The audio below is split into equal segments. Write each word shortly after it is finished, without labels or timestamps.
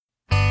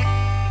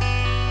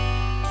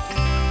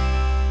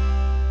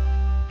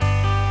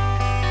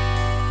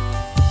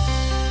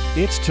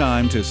It's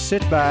time to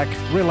sit back,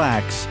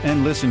 relax,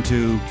 and listen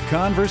to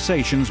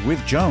Conversations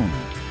with Joan.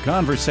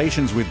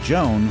 Conversations with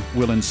Joan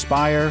will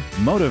inspire,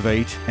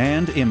 motivate,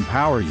 and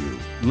empower you.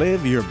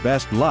 Live your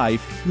best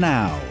life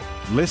now.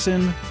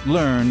 Listen,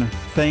 learn,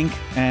 think,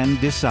 and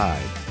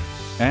decide.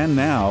 And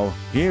now,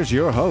 here's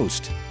your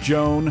host,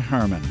 Joan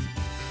Herman.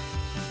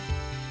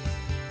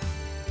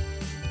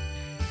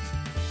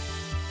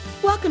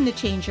 Welcome to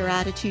Change Your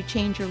Attitude,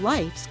 Change Your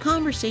Life's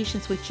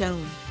Conversations with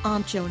Joan.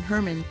 I'm Joan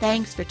Herman.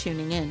 Thanks for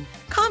tuning in.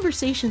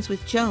 Conversations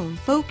with Joan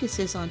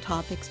focuses on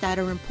topics that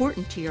are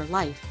important to your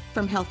life,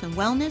 from health and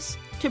wellness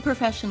to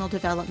professional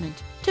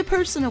development to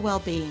personal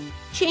well-being.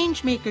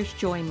 Change makers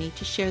join me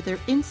to share their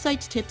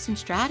insights, tips, and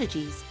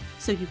strategies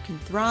so you can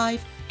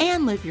thrive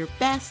and live your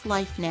best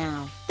life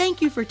now.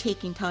 Thank you for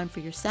taking time for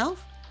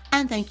yourself,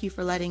 and thank you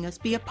for letting us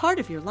be a part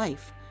of your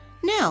life.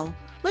 Now,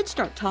 let's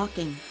start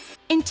talking.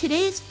 In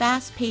today's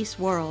fast-paced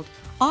world,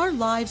 our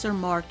lives are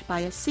marked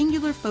by a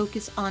singular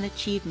focus on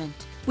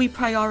achievement. We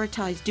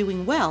prioritize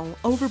doing well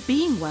over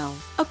being well.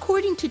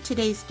 According to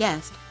today's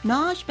guest,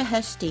 Naz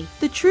Beheshti,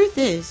 the truth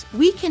is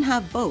we can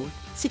have both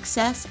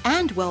success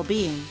and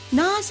well-being.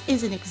 Naz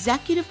is an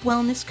executive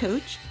wellness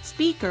coach,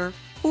 speaker,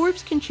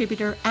 Forbes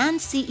contributor, and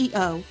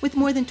CEO with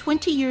more than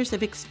 20 years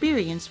of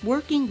experience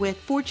working with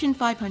Fortune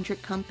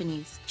 500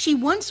 companies. She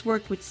once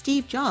worked with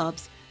Steve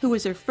Jobs, who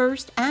was her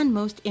first and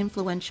most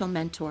influential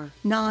mentor.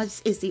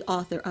 Naz is the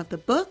author of the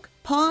book,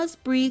 Pause,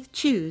 Breathe,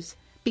 Choose,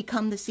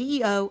 Become the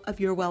CEO of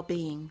Your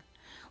Wellbeing.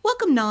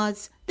 Welcome,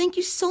 Naz. Thank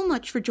you so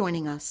much for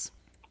joining us.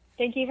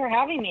 Thank you for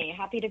having me.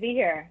 Happy to be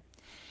here.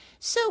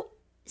 So,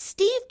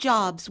 Steve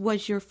Jobs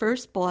was your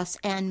first boss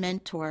and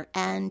mentor,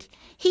 and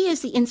he is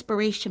the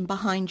inspiration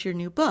behind your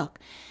new book.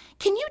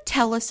 Can you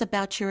tell us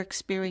about your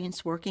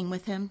experience working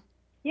with him?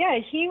 Yeah,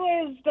 he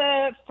was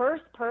the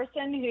first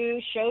person who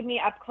showed me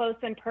up close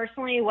and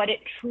personally what it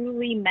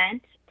truly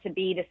meant to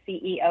be the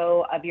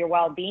CEO of your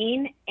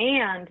well-being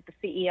and the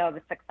CEO of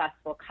a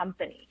successful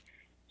company.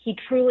 He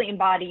truly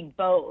embodied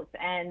both,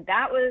 and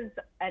that was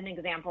an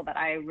example that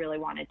I really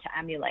wanted to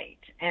emulate.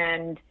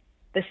 And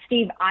the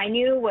Steve I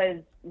knew was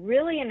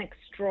really an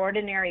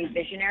extraordinary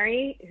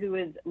visionary who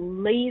was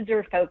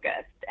laser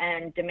focused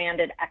and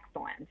demanded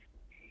excellence.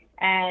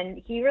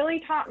 And he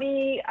really taught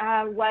me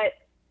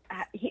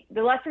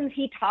the lessons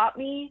he taught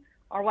me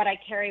are what I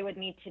carry with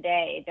me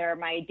today. They're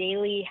my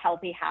daily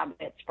healthy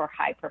habits for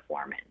high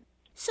performance.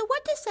 So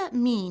what does that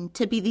mean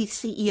to be the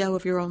CEO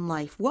of your own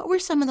life? What were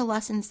some of the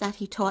lessons that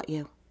he taught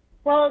you?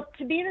 Well,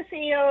 to be the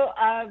CEO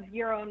of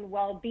your own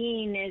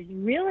well-being is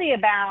really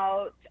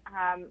about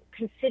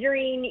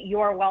considering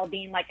your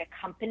well-being like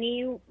a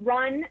company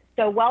run.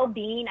 So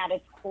well-being at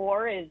its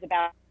core is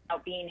about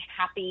being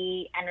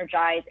happy,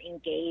 energized,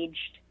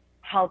 engaged,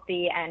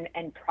 healthy,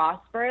 and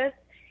prosperous.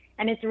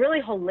 And it's a really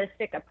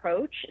holistic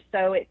approach.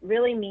 So it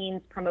really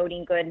means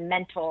promoting good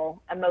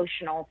mental,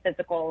 emotional,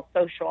 physical,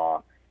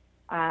 social,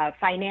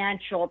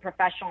 financial,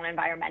 professional, and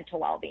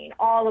environmental well-being.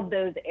 All of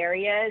those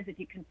areas, if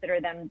you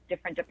consider them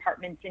different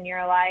departments in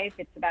your life,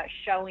 it's about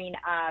showing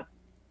up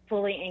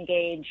fully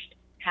engaged,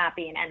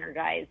 happy, and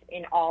energized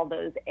in all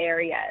those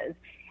areas.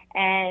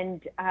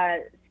 And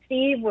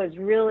Steve was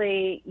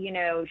really,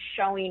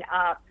 showing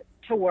up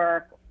to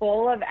work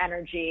full of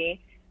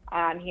energy.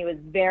 He was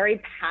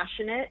very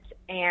passionate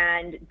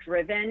and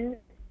driven,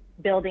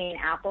 building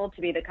Apple to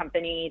be the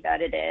company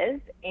that it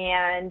is.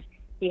 And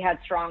he had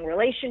strong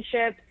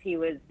relationships. He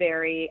was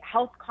very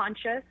health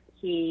conscious.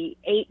 He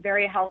ate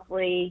very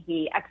healthily.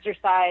 He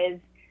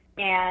exercised.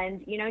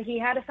 And, he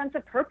had a sense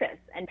of purpose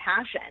and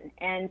passion.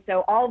 And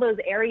so all those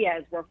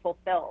areas were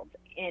fulfilled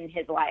in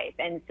his life.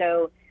 And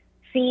so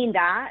seeing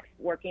that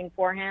working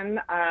for him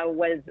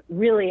was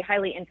really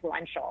highly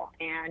influential.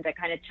 And I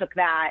kind of took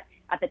that.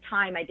 At the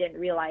time, I didn't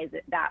realize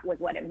that was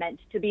what it meant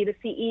to be the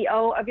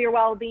CEO of your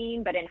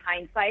well-being. But in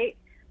hindsight,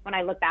 when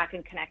I look back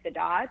and connect the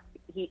dots,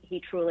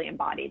 he truly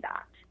embodied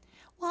that.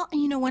 Well,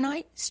 when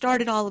I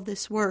started all of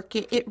this work,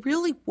 it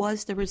really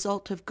was the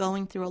result of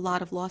going through a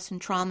lot of loss and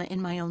trauma in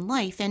my own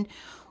life. And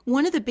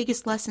one of the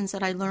biggest lessons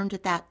that I learned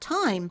at that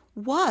time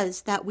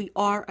was that we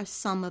are a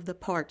sum of the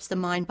parts, the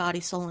mind, body,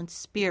 soul, and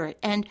spirit.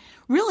 And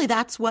really,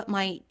 that's what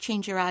my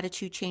Change Your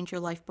Attitude, Change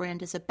Your Life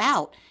brand is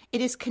about.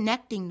 It is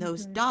connecting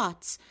those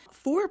dots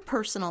for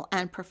personal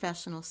and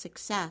professional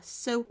success.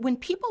 So when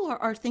people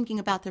are thinking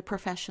about their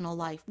professional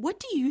life, what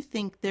do you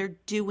think they're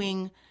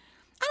doing?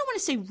 I don't want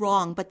to say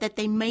wrong, but that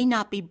they may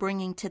not be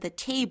bringing to the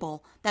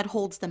table that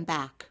holds them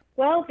back?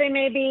 Well, they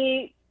may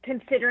be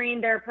considering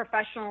their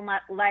professional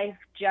life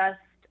just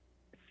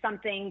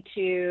something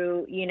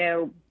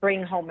to,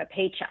 bring home a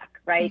paycheck,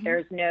 right? Mm-hmm.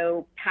 There's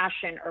no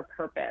passion or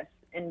purpose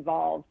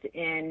involved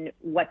in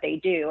what they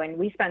do. And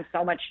we spend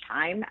so much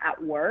time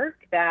at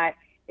work that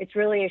it's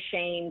really a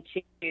shame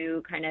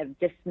to kind of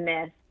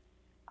dismiss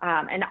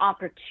an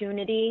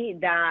opportunity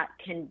that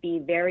can be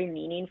very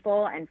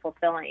meaningful and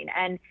fulfilling.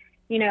 And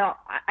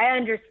I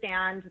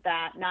understand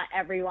that not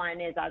everyone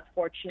is as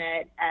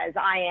fortunate as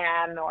I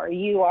am or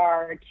you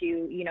are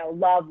to,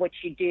 love what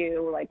you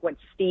do, like what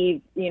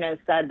Steve,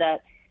 said,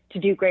 that to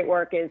do great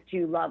work is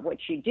to love what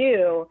you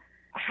do.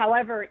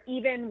 However,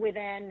 even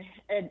within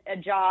a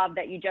job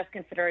that you just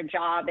consider a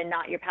job and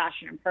not your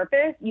passion and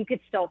purpose, you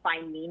could still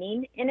find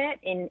meaning in it,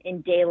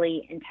 in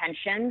daily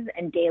intentions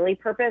and daily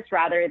purpose,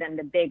 rather than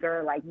the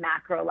bigger, like,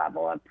 macro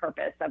level of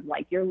purpose of,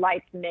 like, your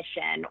life's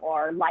mission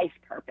or life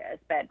purpose.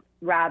 But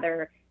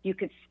rather, you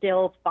could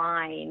still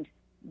find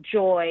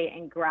joy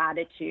and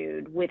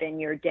gratitude within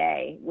your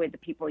day, with the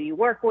people you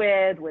work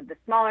with the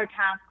smaller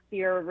tasks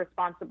you're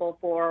responsible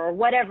for, or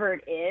whatever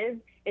it is.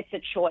 It's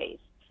a choice.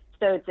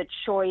 So it's a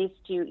choice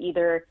to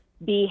either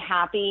be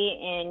happy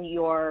in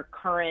your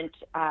current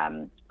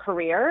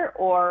career,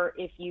 or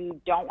if you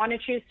don't want to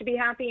choose to be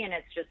happy and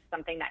it's just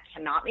something that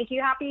cannot make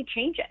you happy,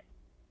 change it.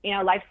 You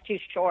know, life's too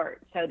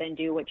short, so then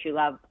do what you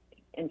love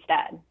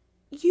instead.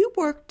 You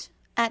worked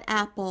at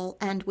Apple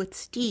and with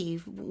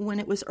Steve when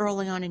it was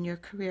early on in your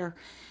career.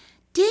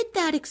 Did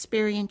that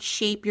experience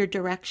shape your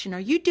direction? Are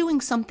you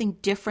doing something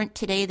different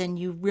today than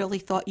you really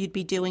thought you'd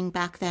be doing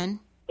back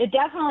then? It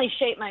definitely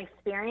shaped my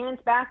experience.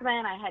 Back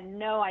then, I had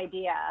no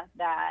idea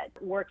that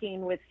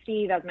working with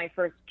Steve as my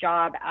first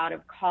job out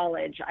of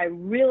college, I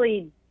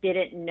really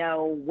didn't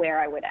know where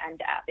I would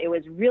end up. It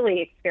was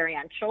really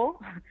experiential.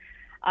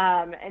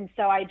 And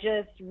so I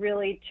just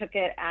really took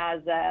it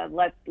as a,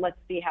 let's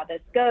see how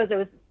this goes. It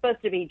was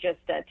supposed to be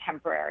just a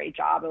temporary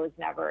job. It was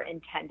never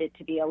intended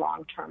to be a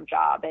long-term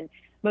job. And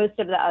most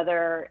of the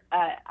other,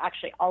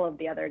 actually all of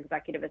the other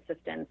executive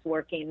assistants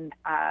working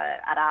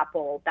at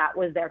Apple, that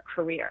was their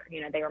career.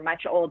 You know, they were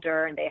much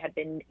older and they had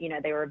been, you know,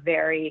 they were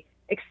very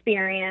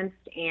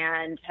experienced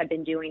and had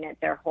been doing it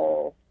their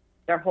whole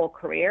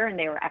career, and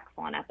they were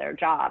excellent at their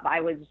job.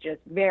 I was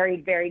just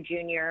very, very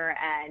junior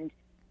and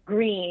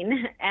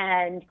green.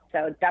 And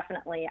so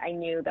definitely I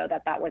knew, though,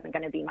 that wasn't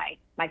going to be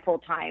my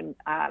full-time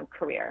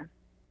career.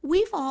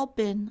 We've all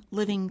been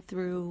living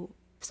through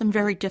some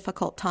very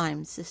difficult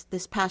times.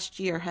 This past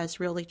year has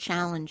really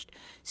challenged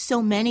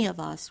so many of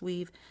us.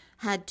 We've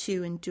had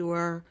to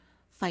endure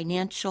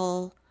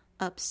financial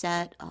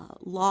upset,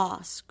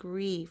 loss,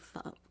 grief,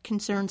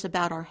 concerns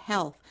about our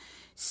health.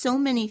 So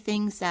many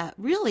things that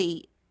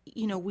really,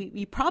 you know,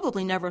 we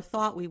probably never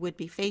thought we would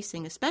be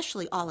facing,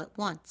 especially all at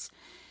once.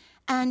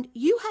 And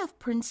you have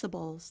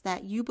principles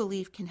that you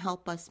believe can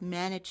help us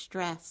manage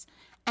stress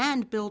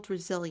and build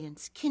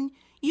resilience. Can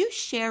you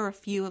share a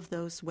few of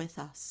those with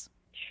us?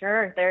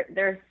 Sure.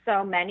 There's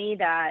so many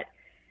that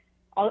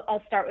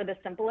I'll start with the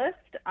simplest,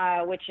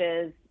 which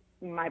is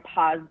my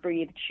pause,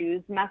 breathe,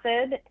 choose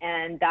method.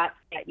 And that's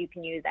that you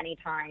can use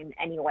anytime,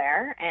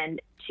 anywhere.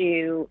 And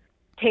to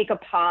take a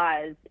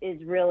pause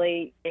is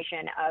really a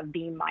mission of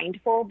being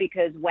mindful,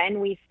 because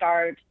when we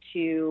start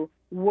to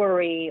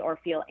worry or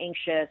feel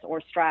anxious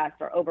or stressed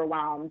or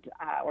overwhelmed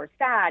or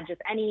sad,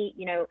 just any,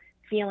 you know,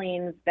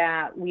 feelings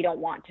that we don't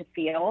want to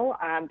feel,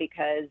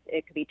 because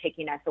it could be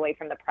taking us away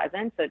from the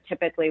present. So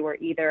typically we're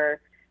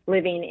either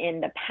living in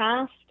the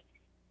past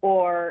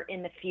or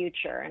in the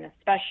future. And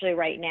especially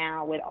right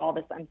now with all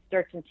this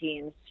uncertainty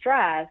and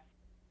stress,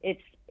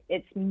 it's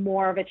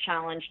more of a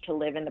challenge to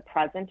live in the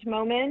present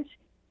moment,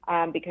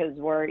 because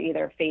we're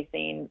either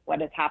facing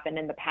what has happened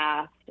in the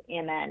past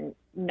and then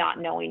not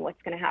knowing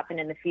what's going to happen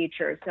in the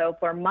future. So if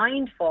we're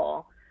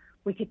mindful,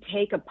 we could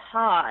take a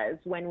pause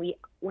when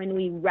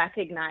we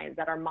recognize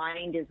that our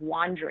mind is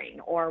wandering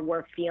or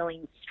we're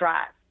feeling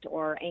stressed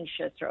or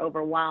anxious or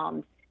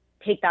overwhelmed.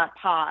 Take that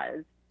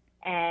pause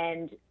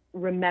and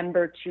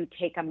remember to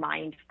take a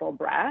mindful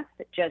breath.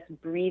 Just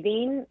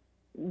breathing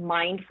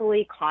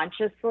mindfully,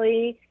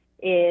 consciously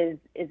is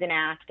an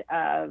act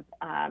of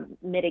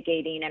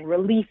mitigating and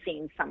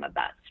releasing some of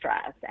that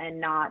stress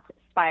and not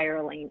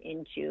spiraling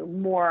into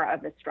more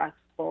of a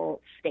stressful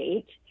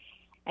state.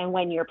 And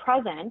when you're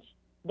present,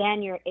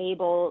 then you're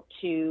able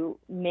to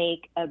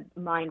make a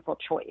mindful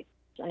choice.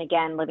 And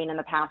again, living in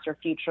the past or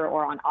future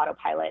or on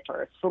autopilot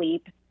or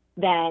sleep,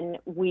 then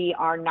we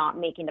are not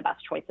making the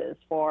best choices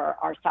for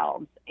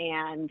ourselves.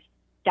 And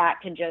that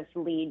can just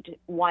lead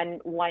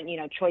one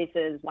choice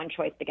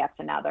begets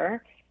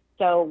another.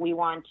 So we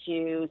want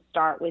to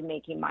start with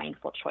making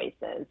mindful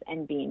choices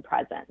and being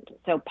present.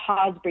 So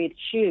pause, breathe,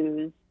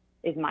 choose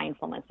is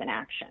mindfulness in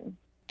action.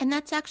 And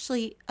that's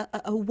actually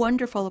a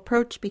wonderful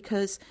approach,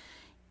 because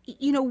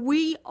you know,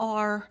 we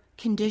are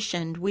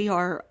conditioned, we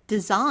are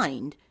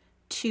designed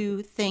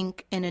to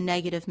think in a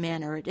negative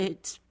manner.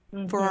 It's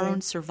for our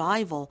own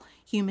survival.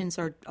 Humans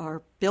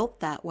are built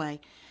that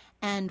way.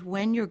 And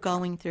when you're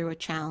going through a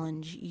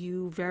challenge,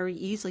 you very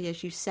easily,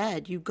 as you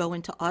said, you go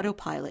into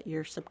autopilot,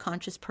 your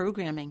subconscious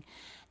programming,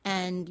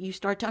 and you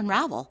start to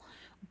unravel.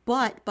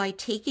 But by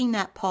taking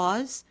that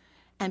pause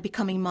and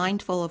becoming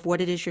mindful of what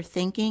it is you're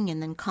thinking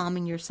and then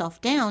calming yourself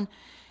down,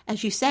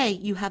 as you say,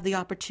 you have the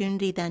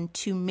opportunity then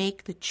to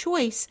make the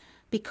choice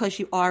because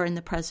you are in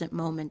the present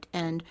moment,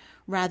 and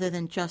rather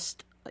than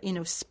just, you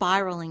know,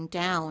 spiraling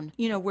down,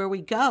 you know, where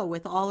we go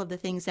with all of the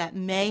things that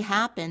may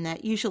happen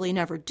that usually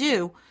never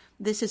do.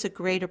 This is a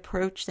great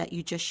approach that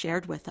you just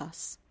shared with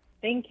us.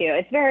 Thank you.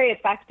 It's very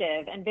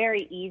effective and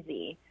very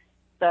easy.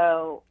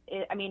 So,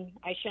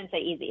 I shouldn't say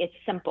easy. It's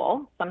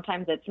simple.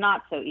 Sometimes it's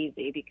not so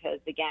easy because,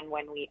 again,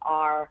 when we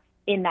are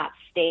in that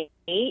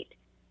state,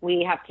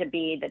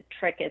 the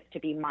trick is to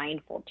be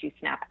mindful to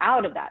snap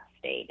out of that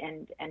state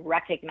and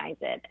recognize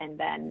it and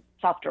then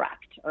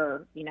self-direct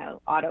or,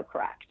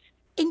 autocorrect.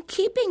 In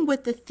keeping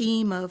with the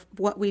theme of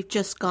what we've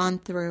just gone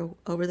through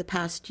over the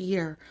past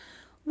year,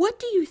 what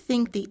do you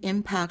think the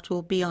impact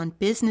will be on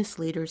business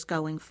leaders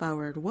going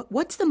forward?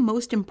 What's the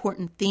most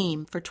important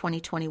theme for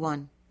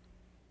 2021?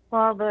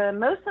 Well, the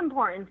most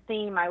important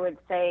theme, I would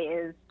say,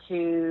 is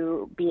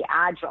to be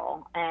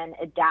agile and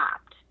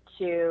adapt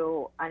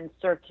to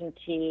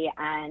uncertainty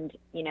and,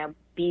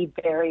 be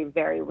very,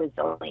 very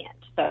resilient.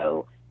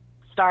 So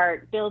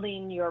start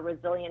building your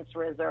resilience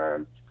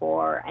reserves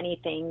for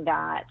anything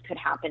that could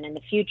happen in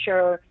the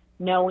future,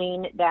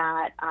 knowing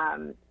that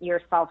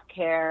your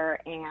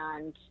self-care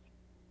and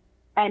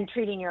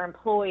treating your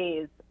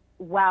employees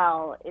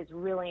well is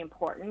really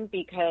important,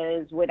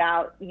 because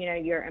without,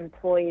 your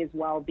employees'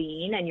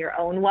 well-being and your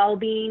own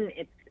well-being,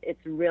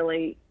 it's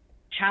really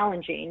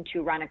challenging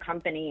to run a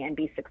company and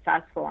be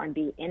successful and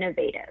be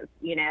innovative,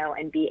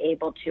 and be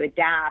able to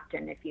adapt.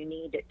 And if you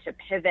need to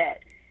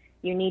pivot,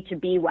 you need to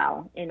be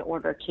well in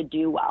order to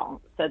do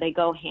well. So they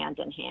go hand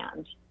in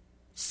hand.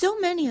 So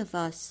many of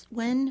us,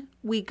 when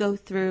we go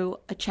through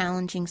a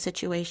challenging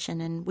situation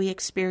and we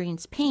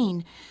experience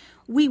pain,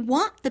 we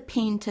want the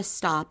pain to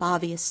stop,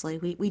 obviously.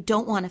 We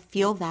don't want to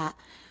feel that.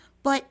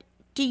 But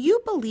do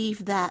you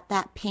believe that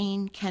that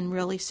pain can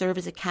really serve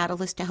as a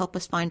catalyst to help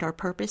us find our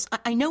purpose?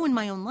 I know in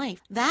my own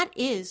life, that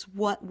is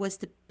what was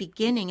the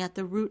beginning at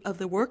the root of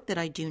the work that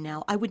I do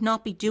now. I would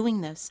not be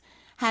doing this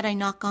had I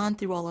not gone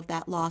through all of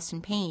that loss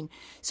and pain.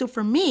 So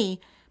for me,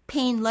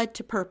 pain led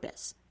to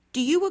purpose.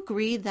 Do you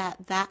agree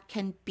that that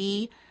can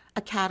be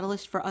a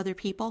catalyst for other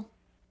people?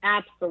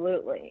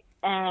 Absolutely.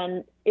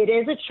 And it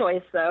is a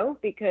choice, though,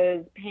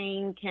 because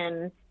pain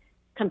can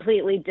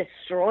completely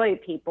destroy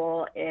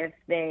people if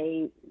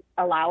they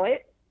allow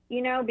it,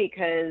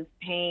 because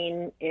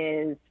pain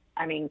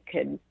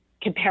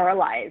could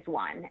paralyze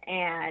one.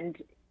 And,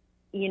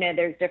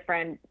 there's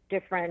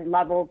different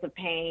levels of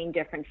pain,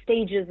 different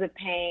stages of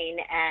pain.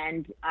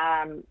 And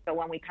so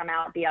when we come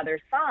out the other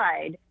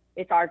side,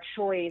 it's our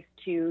choice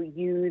to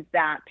use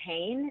that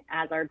pain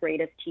as our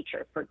greatest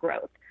teacher for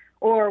growth.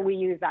 Or we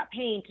use that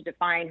pain to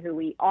define who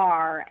we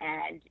are,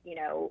 and,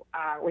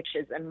 which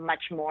is a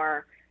much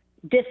more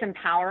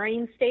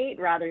disempowering state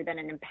rather than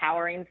an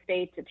empowering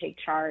state to take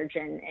charge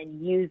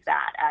and use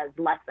that as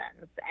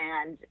lessons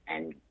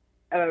and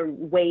a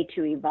way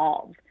to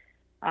evolve.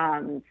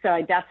 So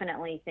I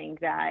definitely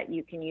think that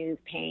you can use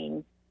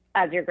pain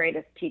as your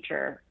greatest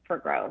teacher for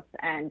growth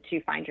and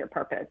to find your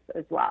purpose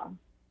as well.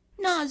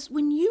 Naz,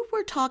 when you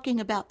were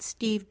talking about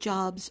Steve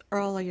Jobs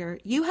earlier,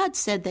 you had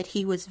said that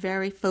he was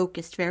very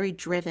focused, very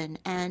driven,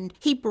 and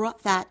he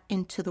brought that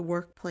into the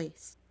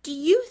workplace. Do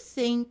you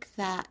think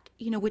that,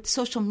 with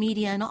social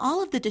media and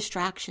all of the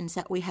distractions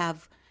that we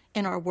have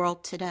in our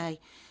world today,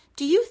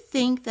 do you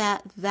think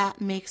that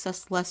that makes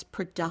us less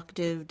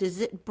productive?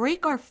 Does it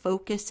break our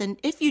focus? And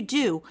if you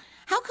do,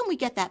 how can we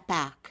get that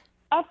back?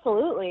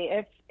 Absolutely.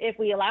 If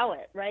we allow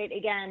it, right?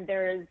 Again,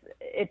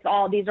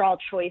 these are all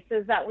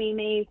choices that we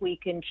make. We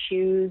can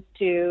choose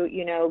to,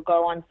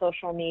 go on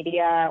social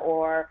media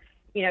or,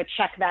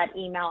 check that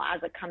email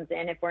as it comes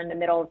in if we're in the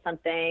middle of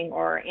something,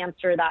 or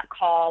answer that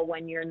call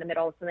when you're in the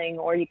middle of something,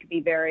 or you could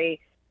be very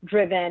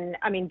driven,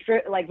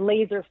 like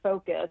laser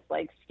focused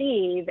like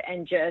Steve,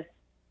 and just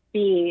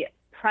be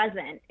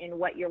present in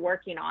what you're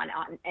working on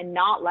and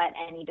not let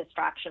any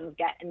distractions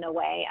get in the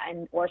way,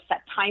 or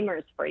set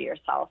timers for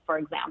yourself, for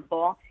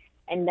example.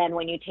 And then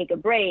when you take a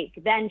break,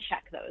 then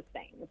check those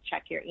things,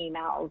 check your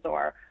emails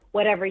or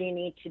whatever you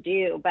need to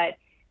do. But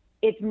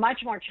it's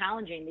much more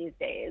challenging these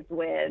days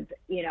with,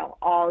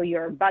 all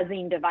your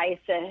buzzing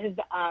devices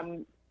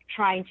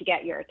trying to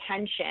get your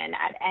attention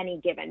at any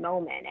given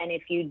moment. And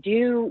if you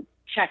do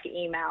check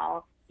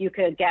email, you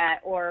could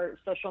or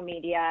social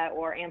media,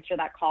 or answer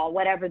that call,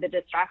 whatever the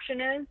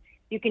distraction is,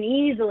 you can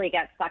easily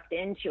get sucked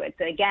into it.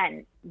 So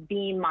again,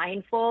 being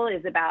mindful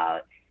is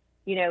about,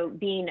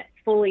 being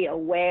fully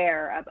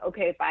aware of,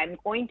 okay, if I'm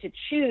going to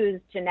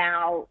choose to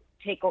now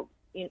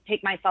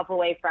take myself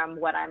away from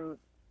what I'm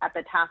at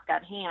the task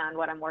at hand,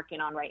 what I'm working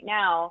on right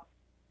now,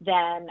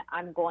 then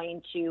I'm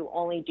going to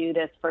only do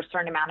this for a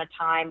certain amount of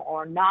time,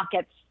 or not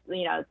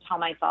tell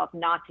myself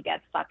not to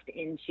get sucked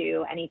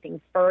into anything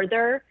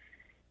further.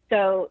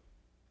 So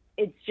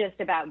it's just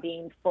about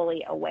being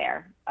fully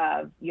aware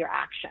of your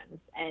actions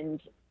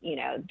and,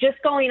 just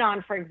going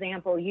on, for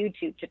example,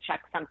 YouTube to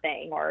check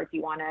something, or if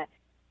you want to,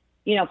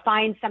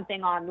 find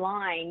something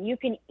online, you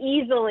can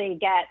easily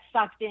get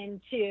sucked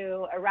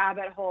into a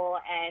rabbit hole,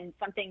 and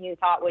something you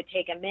thought would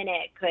take a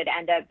minute could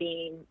end up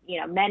being,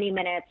 many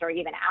minutes or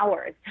even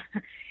hours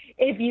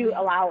if you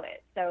allow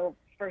it. So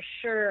for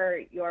sure,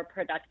 your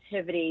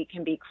productivity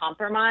can be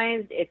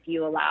compromised if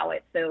you allow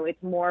it. So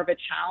it's more of a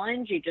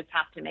challenge. You just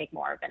have to make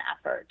more of an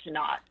effort to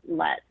not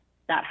let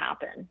that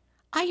happen.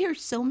 I hear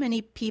so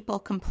many people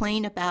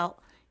complain about,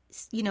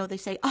 they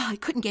say, I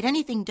couldn't get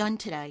anything done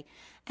today.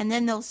 And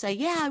then they'll say,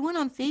 I went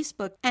on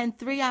Facebook, and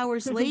 3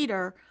 hours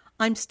later,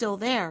 I'm still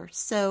there.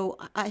 So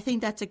I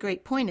think that's a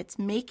great point. It's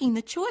making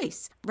the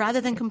choice. Rather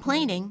than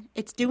complaining,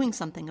 it's doing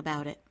something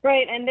about it.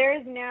 Right. And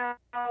there's now,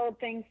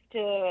 thanks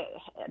to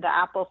the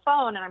Apple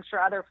phone, and I'm sure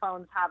other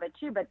phones have it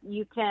too, but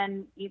you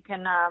can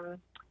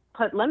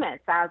put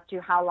limits as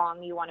to how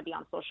long you want to be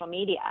on social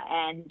media.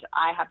 And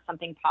I have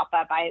something pop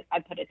up. I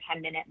put a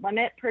 10-minute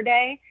limit per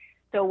day.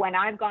 So when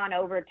I've gone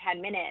over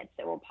 10 minutes,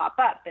 it will pop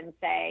up and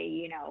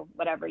say,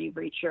 whatever you've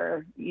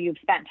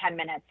spent 10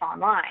 minutes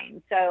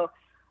online. So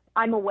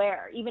I'm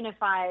aware, even if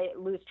I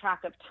lose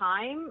track of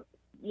time,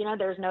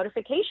 there's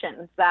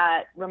notifications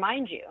that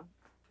remind you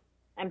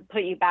and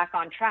put you back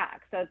on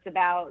track. So it's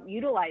about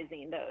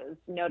utilizing those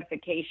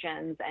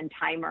notifications and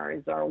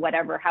timers or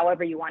whatever,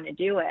 however you want to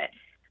do it,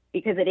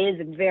 because it is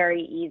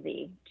very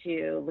easy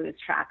to lose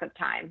track of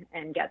time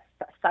and get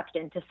sucked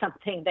into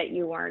something that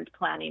you weren't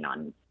planning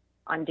on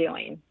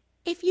doing.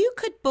 If you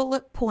could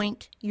bullet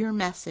point your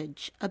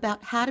message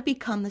about how to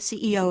become the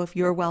CEO of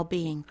your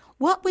well-being,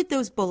 what would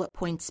those bullet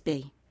points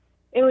be?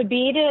 It would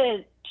be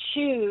to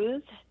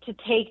choose to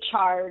take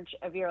charge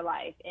of your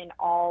life in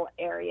all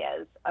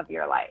areas of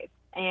your life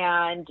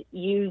and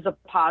use a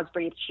pause,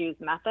 breathe, choose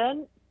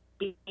method.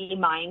 Be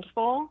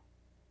mindful,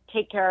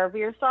 take care of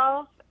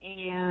yourself,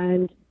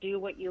 and do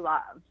what you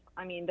love.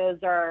 I mean, those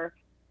are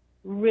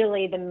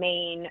really the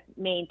main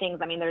things.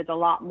 I mean, there's a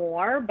lot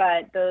more,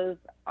 but those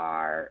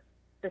are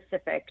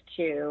specific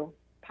to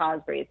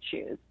pause, breathe,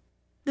 choose.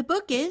 The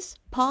book is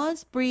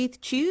Pause, Breathe,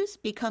 Choose,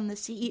 Become the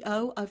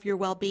CEO of Your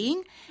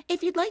Wellbeing.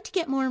 If you'd like to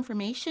get more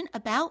information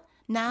about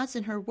Naz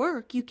and her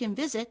work, you can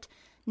visit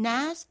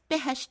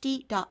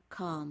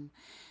nazbeheshti.com.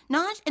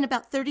 Naz, in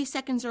about 30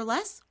 seconds or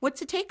less,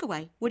 what's a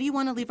takeaway? What do you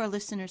want to leave our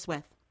listeners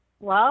with?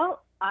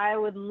 Well, I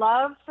would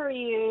love for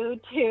you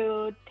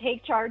to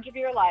take charge of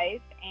your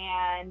life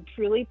and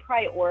truly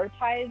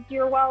prioritize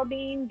your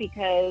well-being,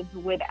 because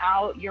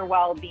without your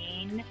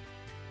well-being,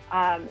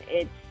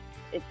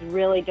 it's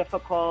really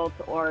difficult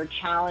or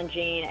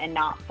challenging and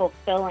not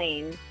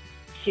fulfilling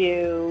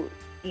to,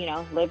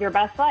 live your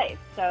best life.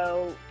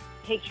 So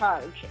take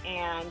charge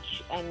and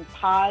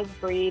pause,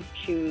 breathe,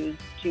 choose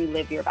to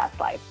live your best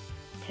life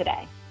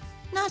today.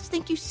 Naz,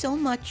 thank you so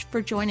much for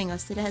joining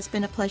us. It has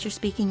been a pleasure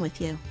speaking with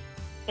you.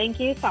 Thank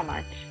you so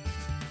much.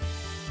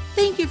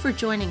 Thank you for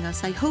joining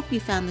us. I hope you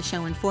found the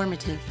show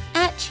informative.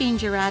 At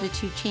Change Your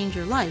Attitude, Change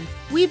Your Life,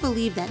 we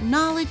believe that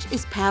knowledge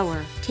is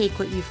power. Take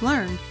what you've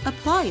learned,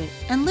 apply it,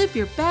 and live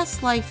your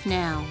best life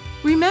now.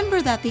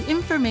 Remember that the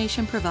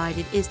information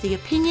provided is the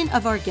opinion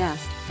of our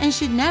guest and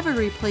should never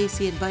replace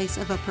the advice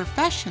of a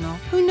professional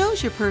who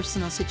knows your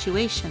personal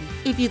situation.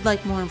 If you'd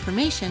like more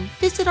information,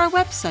 visit our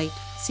website,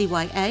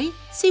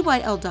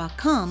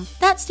 CYACYL.com.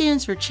 That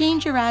stands for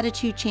Change Your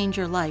Attitude, Change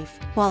Your Life.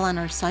 While on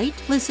our site,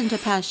 listen to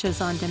past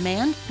shows on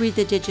demand, read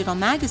the digital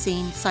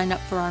magazine, sign up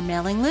for our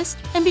mailing list,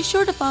 and be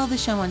sure to follow the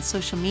show on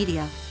social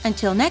media.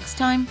 Until next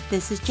time,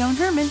 this is Joan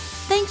Herman.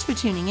 Thanks for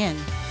tuning in.